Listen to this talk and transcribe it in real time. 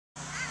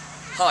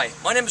Hi,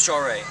 my name is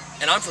Jawray,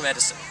 and I'm from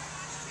Edison.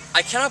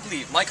 I cannot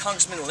believe my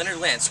Congressman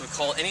Leonard Lance would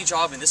call any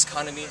job in this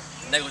economy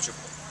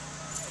negligible.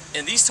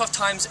 In these tough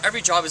times,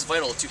 every job is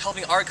vital to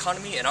helping our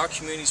economy and our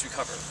communities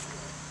recover.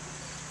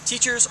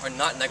 Teachers are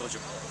not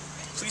negligible.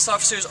 Police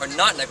officers are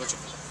not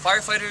negligible.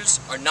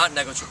 Firefighters are not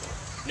negligible.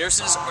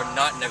 Nurses are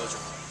not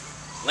negligible.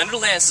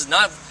 Leonard Lance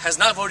has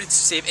not voted to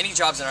save any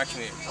jobs in our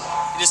community.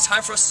 It is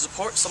time for us to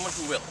support someone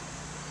who will.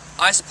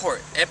 I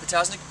support Ed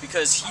Potasnik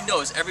because he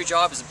knows every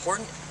job is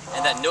important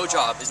and that no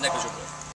job is negligible.